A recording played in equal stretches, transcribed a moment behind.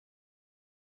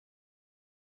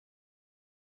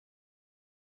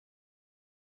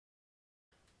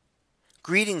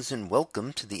Greetings and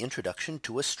welcome to the introduction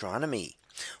to astronomy.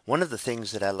 One of the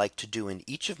things that I like to do in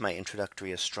each of my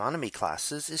introductory astronomy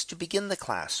classes is to begin the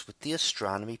class with the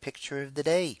astronomy picture of the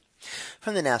day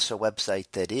from the NASA website,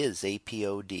 that is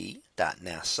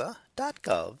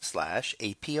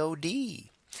apod.nasa.gov/apod.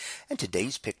 And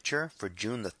today's picture for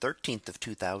June the 13th of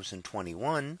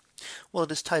 2021. Well,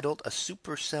 it is titled "A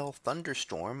Supercell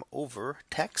Thunderstorm over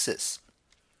Texas."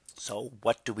 So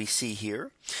what do we see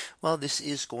here? Well, this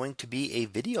is going to be a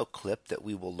video clip that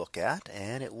we will look at,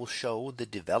 and it will show the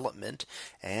development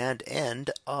and end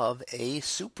of a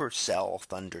supercell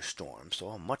thunderstorm. So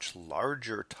a much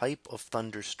larger type of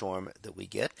thunderstorm that we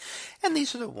get. And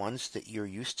these are the ones that you're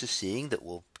used to seeing that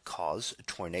will cause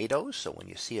tornadoes. So when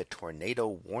you see a tornado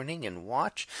warning and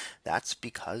watch, that's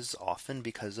often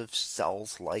because of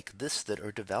cells like this that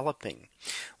are developing.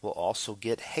 We'll also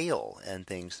get hail and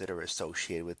things that are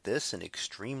associated with this, and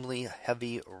extremely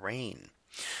heavy rain.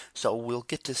 So we'll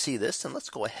get to see this, and let's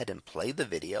go ahead and play the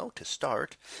video to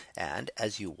start. And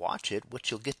as you watch it, what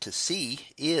you'll get to see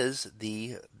is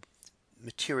the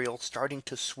material starting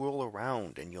to swirl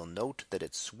around, and you'll note that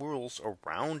it swirls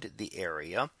around the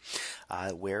area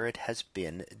where it has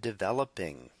been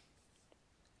developing.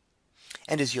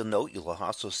 And as you'll note, you'll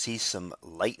also see some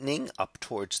lightning up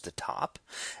towards the top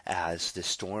as the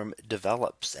storm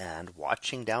develops, and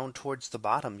watching down towards the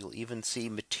bottom, you'll even see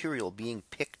material being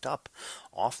picked up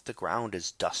off the ground as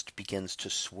dust begins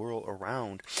to swirl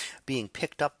around, being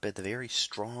picked up by the very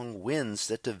strong winds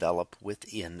that develop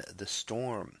within the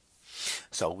storm.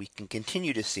 So we can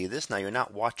continue to see this. Now you're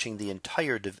not watching the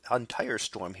entire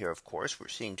storm here, of course. We're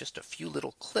seeing just a few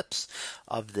little clips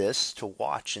of this to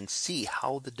watch and see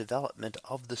how the development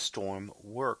of the storm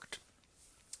worked.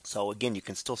 So again, you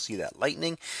can still see that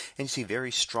lightning, and you see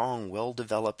very strong,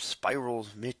 well-developed spiral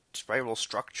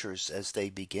structures as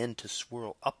they begin to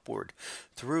swirl upward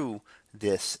through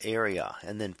this area.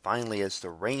 And then finally, as the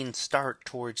rain starts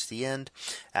towards the end,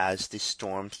 as the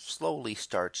storm slowly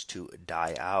starts to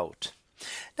die out.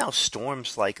 Now,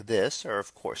 storms like this are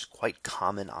of course quite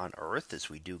common on Earth, as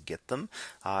we do get them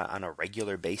on a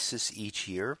regular basis each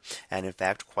year, and in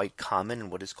fact quite common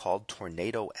in what is called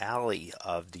Tornado Alley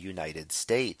of the United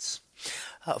States.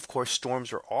 Of course,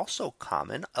 storms are also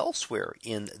common elsewhere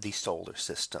in the solar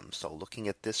system. So looking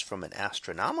at this from an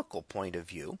astronomical point of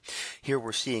view, here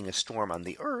we're seeing a storm on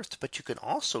the Earth, but you can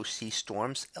also see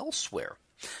storms elsewhere.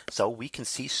 So we can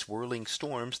see swirling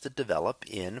storms that develop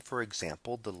in, for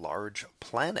example, the large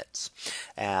planets.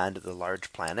 And the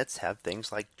large planets have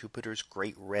things like Jupiter's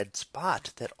Great Red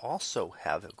Spot that also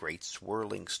have great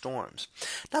swirling storms.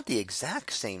 Not the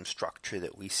exact same structure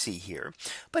that we see here,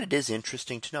 but it is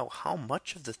interesting to know how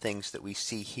much of the things that we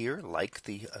see here, like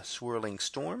the swirling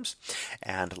storms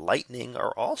and lightning,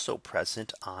 are also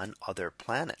present on other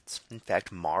planets. In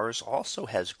fact, Mars also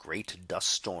has great dust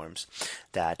storms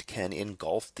that can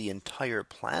engulf the entire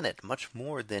planet, much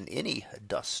more than any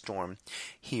dust storm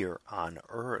here on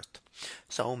Earth.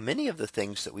 So many of the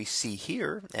things that we see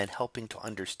here, and helping to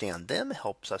understand them,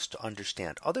 helps us to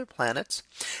understand other planets.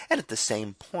 And at the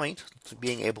same point,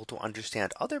 being able to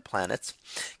understand other planets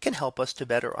can help us to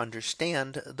better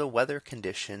understand the weather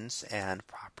conditions and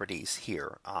properties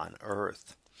here on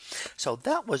Earth. So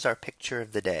that was our picture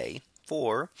of the day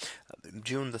for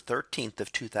June the 13th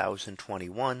of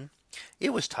 2021.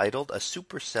 It was titled "A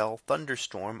Supercell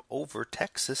Thunderstorm over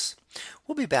Texas."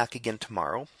 We'll be back again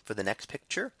tomorrow for the next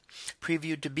picture,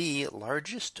 previewed to be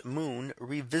 "Largest Moon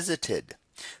Revisited."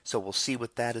 So we'll see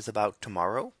what that is about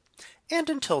tomorrow. And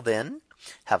until then,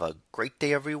 have a great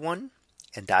day, everyone,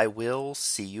 and I will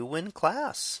see you in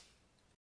class.